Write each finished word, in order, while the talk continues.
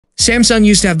Samsung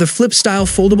used to have the flip-style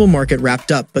foldable market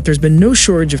wrapped up, but there's been no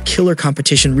shortage of killer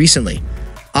competition recently.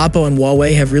 Oppo and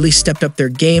Huawei have really stepped up their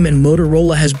game, and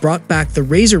Motorola has brought back the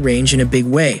Razr range in a big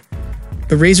way.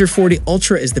 The Razr 40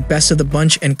 Ultra is the best of the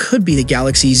bunch and could be the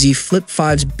Galaxy Z Flip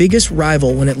 5's biggest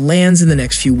rival when it lands in the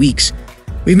next few weeks.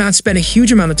 We've not spent a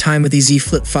huge amount of time with the Z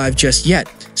Flip 5 just yet,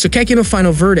 so can't give a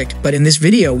final verdict, but in this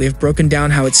video we have broken down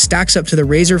how it stacks up to the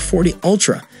Razr 40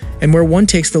 Ultra and where one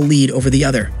takes the lead over the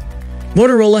other.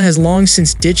 Motorola has long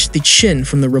since ditched the chin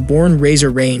from the reborn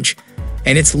Razr range,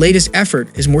 and its latest effort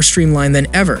is more streamlined than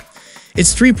ever.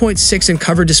 Its 3.6-inch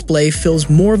cover display fills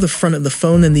more of the front of the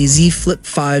phone than the Z Flip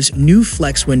 5's new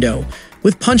flex window,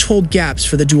 with punch-hole gaps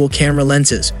for the dual-camera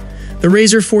lenses. The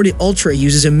Razr 40 Ultra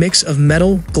uses a mix of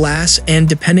metal, glass, and,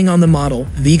 depending on the model,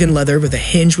 vegan leather with a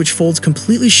hinge which folds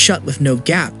completely shut with no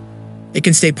gap. It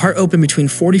can stay part open between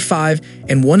 45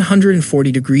 and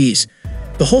 140 degrees.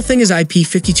 The whole thing is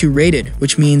IP52 rated,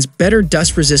 which means better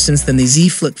dust resistance than the Z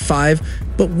Flip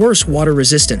 5, but worse water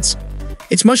resistance.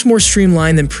 It's much more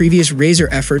streamlined than previous Razr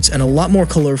efforts and a lot more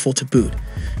colorful to boot.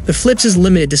 The Flips is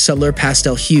limited to subtler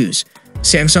pastel hues.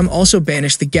 Samsung also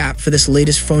banished the gap for this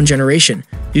latest phone generation,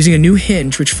 using a new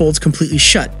hinge which folds completely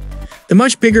shut. The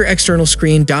much bigger external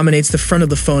screen dominates the front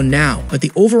of the phone now, but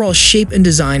the overall shape and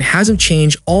design hasn't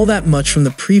changed all that much from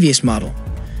the previous model.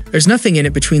 There's nothing in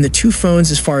it between the two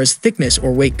phones as far as thickness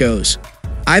or weight goes.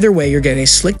 Either way, you're getting a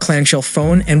slick clamshell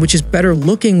phone, and which is better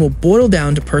looking will boil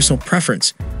down to personal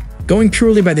preference. Going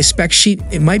purely by the spec sheet,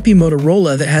 it might be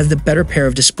Motorola that has the better pair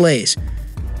of displays.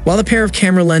 While the pair of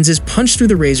camera lenses punch through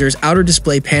the Razr's outer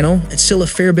display panel, it's still a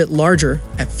fair bit larger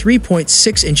at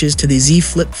 3.6 inches to the Z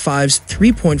Flip 5's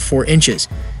 3.4 inches.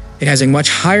 It has a much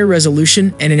higher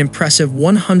resolution and an impressive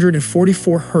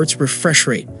 144Hz refresh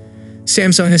rate.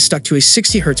 Samsung has stuck to a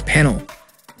 60Hz panel.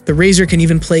 The Razr can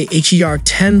even play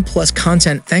HDR10 plus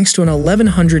content thanks to an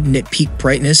 1100 nit peak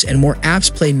brightness, and more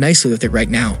apps play nicely with it right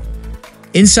now.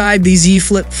 Inside, the Z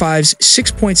Flip 5's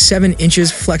 6.7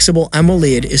 inches flexible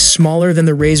AMOLED is smaller than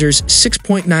the Razr's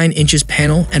 6.9 inches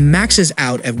panel and maxes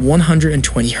out at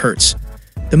 120 Hz.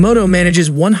 The Moto manages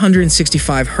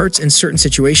 165 Hz in certain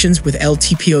situations with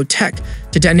LTPO tech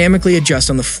to dynamically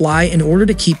adjust on the fly in order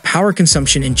to keep power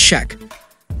consumption in check.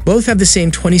 Both have the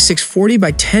same 2640 by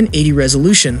 1080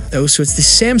 resolution, though, so it's the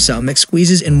Samsung that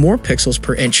squeezes in more pixels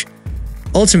per inch.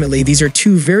 Ultimately, these are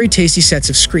two very tasty sets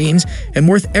of screens and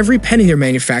worth every penny their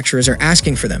manufacturers are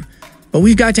asking for them. But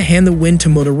we've got to hand the win to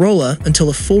Motorola until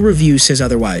a full review says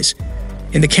otherwise.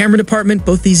 In the camera department,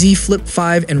 both the Z Flip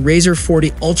 5 and Razr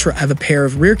 40 Ultra have a pair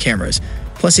of rear cameras,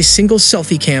 plus a single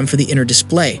selfie cam for the inner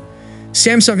display.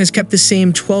 Samsung has kept the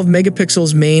same 12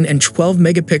 megapixels main and 12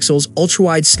 megapixels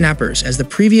ultra-wide snappers as the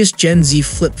previous Gen Z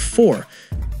Flip 4,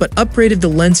 but upgraded the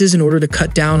lenses in order to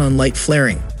cut down on light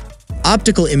flaring.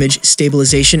 Optical image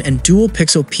stabilization and dual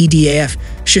pixel PDAF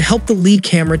should help the lead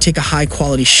camera take a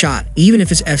high-quality shot, even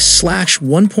if its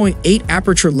f/1.8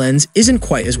 aperture lens isn't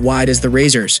quite as wide as the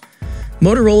Razr's.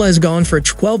 Motorola has gone for a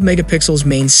 12 megapixels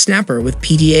main snapper with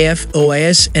PDAF,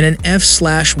 OIS, and an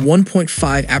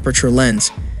f/1.5 aperture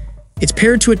lens. It's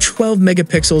paired to a 12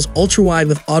 megapixels ultra-wide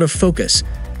with autofocus,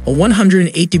 a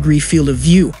 108-degree field of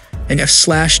view, and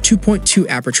f/2.2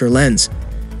 aperture lens.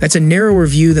 That's a narrower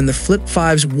view than the Flip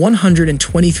 5's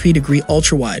 123-degree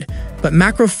ultra-wide, but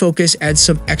macro focus adds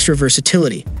some extra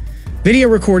versatility. Video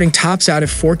recording tops out at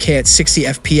 4K at 60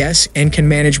 FPS and can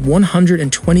manage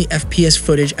 120 FPS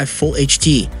footage at Full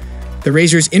HD. The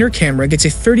Razr's inner camera gets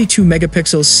a 32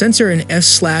 megapixel sensor and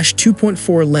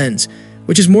f/2.4 lens,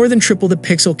 which is more than triple the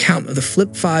pixel count of the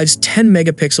Flip 5's 10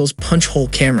 megapixels punch-hole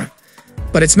camera.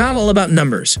 But it's not all about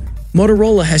numbers.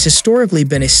 Motorola has historically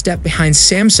been a step behind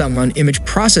Samsung on image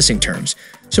processing terms,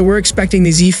 so we're expecting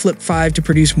the Z Flip 5 to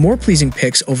produce more pleasing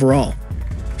pics overall.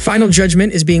 Final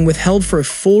judgment is being withheld for a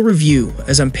full review,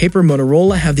 as on paper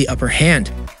Motorola have the upper hand.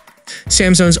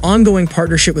 Samsung's ongoing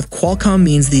partnership with Qualcomm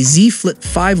means the Z Flip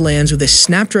 5 lands with a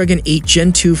Snapdragon 8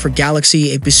 Gen 2 for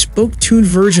Galaxy, a bespoke tuned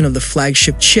version of the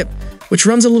flagship chip, which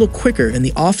runs a little quicker than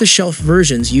the off-the-shelf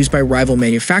versions used by rival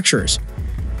manufacturers.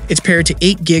 It's paired to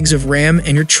 8 gigs of RAM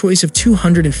and your choice of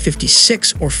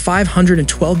 256 or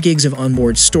 512 gigs of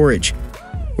onboard storage.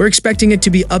 We're expecting it to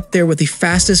be up there with the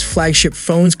fastest flagship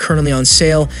phones currently on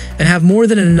sale and have more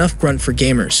than enough grunt for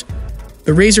gamers.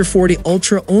 The Razr 40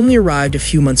 Ultra only arrived a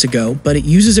few months ago, but it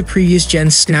uses a previous gen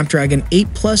Snapdragon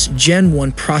 8 Plus Gen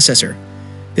 1 processor.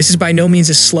 This is by no means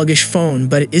a sluggish phone,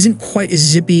 but it isn't quite as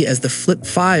zippy as the Flip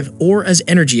 5 or as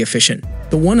energy efficient.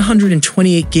 The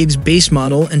 128 gigs base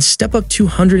model and step-up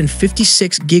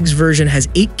 256 gigs version has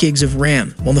 8 gigs of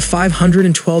RAM, while the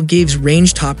 512 gigs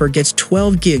range topper gets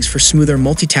 12 gigs for smoother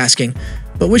multitasking,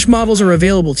 but which models are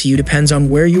available to you depends on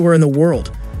where you are in the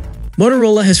world.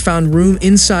 Motorola has found room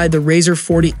inside the Razr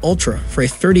 40 Ultra for a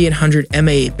 3800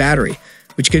 mAh battery,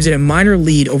 which gives it a minor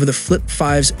lead over the Flip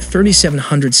 5's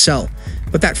 3700 cell.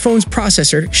 But that phone's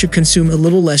processor should consume a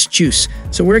little less juice,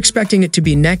 so we're expecting it to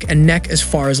be neck and neck as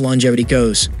far as longevity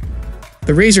goes.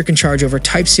 The Razr can charge over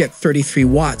Type-C at 33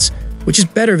 watts, which is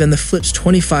better than the Flip's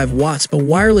 25 watts, but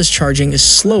wireless charging is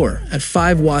slower at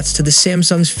 5 watts to the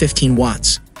Samsung's 15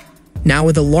 watts. Now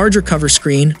with a larger cover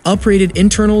screen, uprated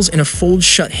internals, and a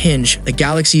fold-shut hinge, the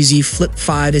Galaxy Z Flip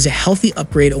 5 is a healthy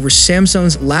upgrade over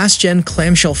Samsung's last-gen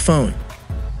clamshell phone.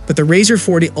 But the Razr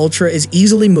 40 Ultra is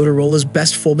easily Motorola's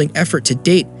best folding effort to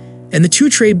date, and the two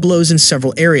trade blows in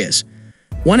several areas.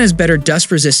 One has better dust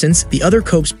resistance, the other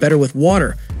copes better with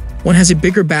water. One has a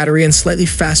bigger battery and slightly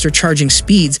faster charging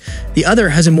speeds, the other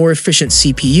has a more efficient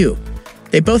CPU.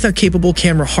 They both have capable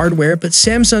camera hardware, but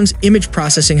Samsung's image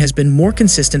processing has been more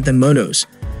consistent than Moto's.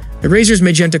 The Razr's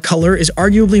magenta color is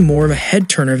arguably more of a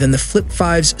head-turner than the Flip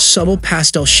 5's subtle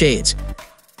pastel shades.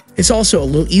 It's also a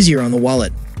little easier on the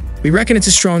wallet. We reckon it's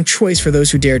a strong choice for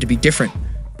those who dare to be different,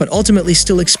 but ultimately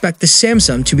still expect the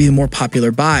Samsung to be the more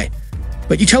popular buy.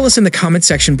 But you tell us in the comment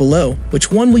section below,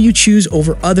 which one will you choose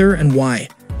over other and why?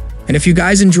 And if you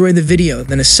guys enjoyed the video,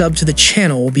 then a sub to the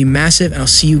channel will be massive, and I'll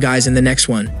see you guys in the next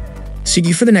one. See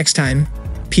you for the next time.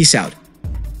 Peace out.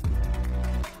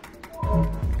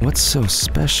 What's so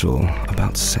special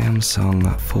about Samsung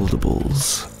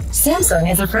foldables?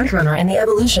 Samsung is a frontrunner in the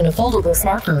evolution of foldable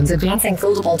smartphones, advancing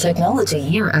foldable technology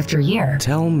year after year.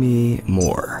 Tell me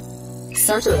more.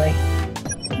 Certainly.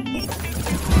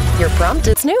 Your prompt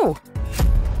is new.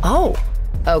 Oh,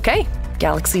 okay.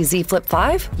 Galaxy Z Flip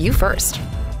 5, you first.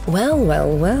 Well.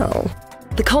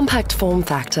 The compact form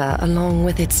factor, along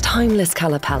with its timeless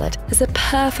color palette, is a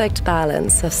perfect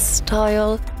balance of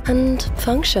style and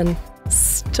function.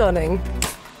 Stunning.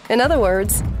 In other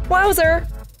words, wowzer!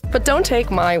 But don't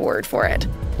take my word for it.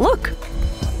 Look!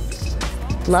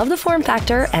 Love the form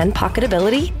factor and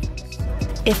pocketability?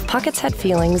 If pockets had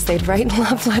feelings, they'd write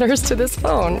love letters to this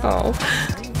phone.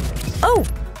 Oh,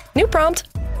 new prompt.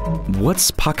 What's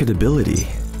pocketability?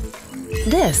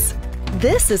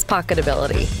 This is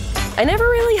pocketability. I never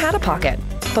really had a pocket,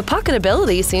 but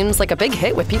pocketability seems like a big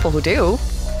hit with people who do.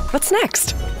 What's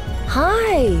next?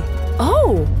 Hi!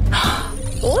 Oh!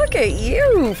 Look at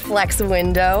you, flex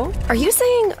window. Are you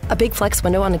saying a big flex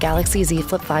window on a Galaxy Z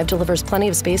Flip 5 delivers plenty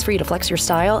of space for you to flex your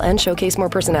style and showcase more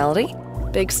personality?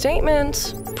 Big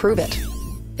statement. Prove it.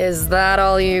 Is that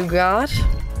all you got?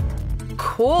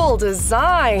 Cool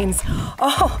designs.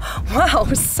 Oh, wow,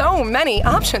 so many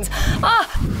options. Stop!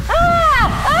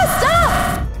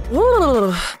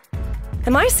 Ooh.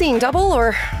 Am I seeing double,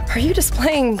 or are you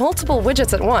displaying multiple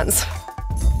widgets at once?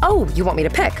 Oh, you want me to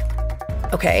pick?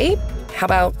 Okay, how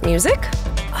about music?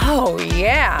 Oh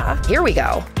yeah, here we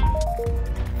go.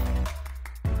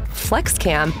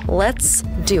 FlexCam, let's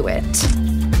do it.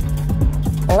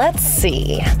 Let's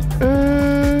see.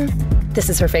 This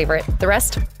is her favorite. The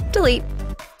rest, delete.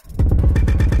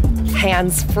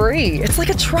 Hands-free. It's like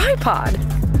a tripod.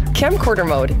 Camcorder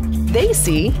mode. They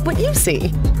see what you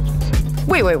see.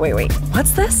 Wait.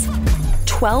 What's this?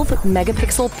 12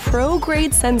 megapixel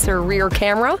pro-grade sensor rear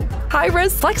camera.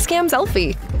 High-res FlexCam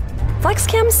selfie.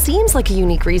 FlexCam seems like a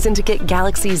unique reason to get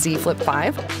Galaxy Z Flip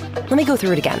 5. Let me go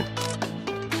through it again.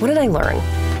 What did I learn?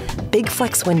 Big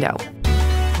flex window.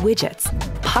 Widgets.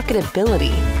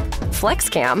 Pocketability.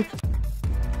 FlexCam.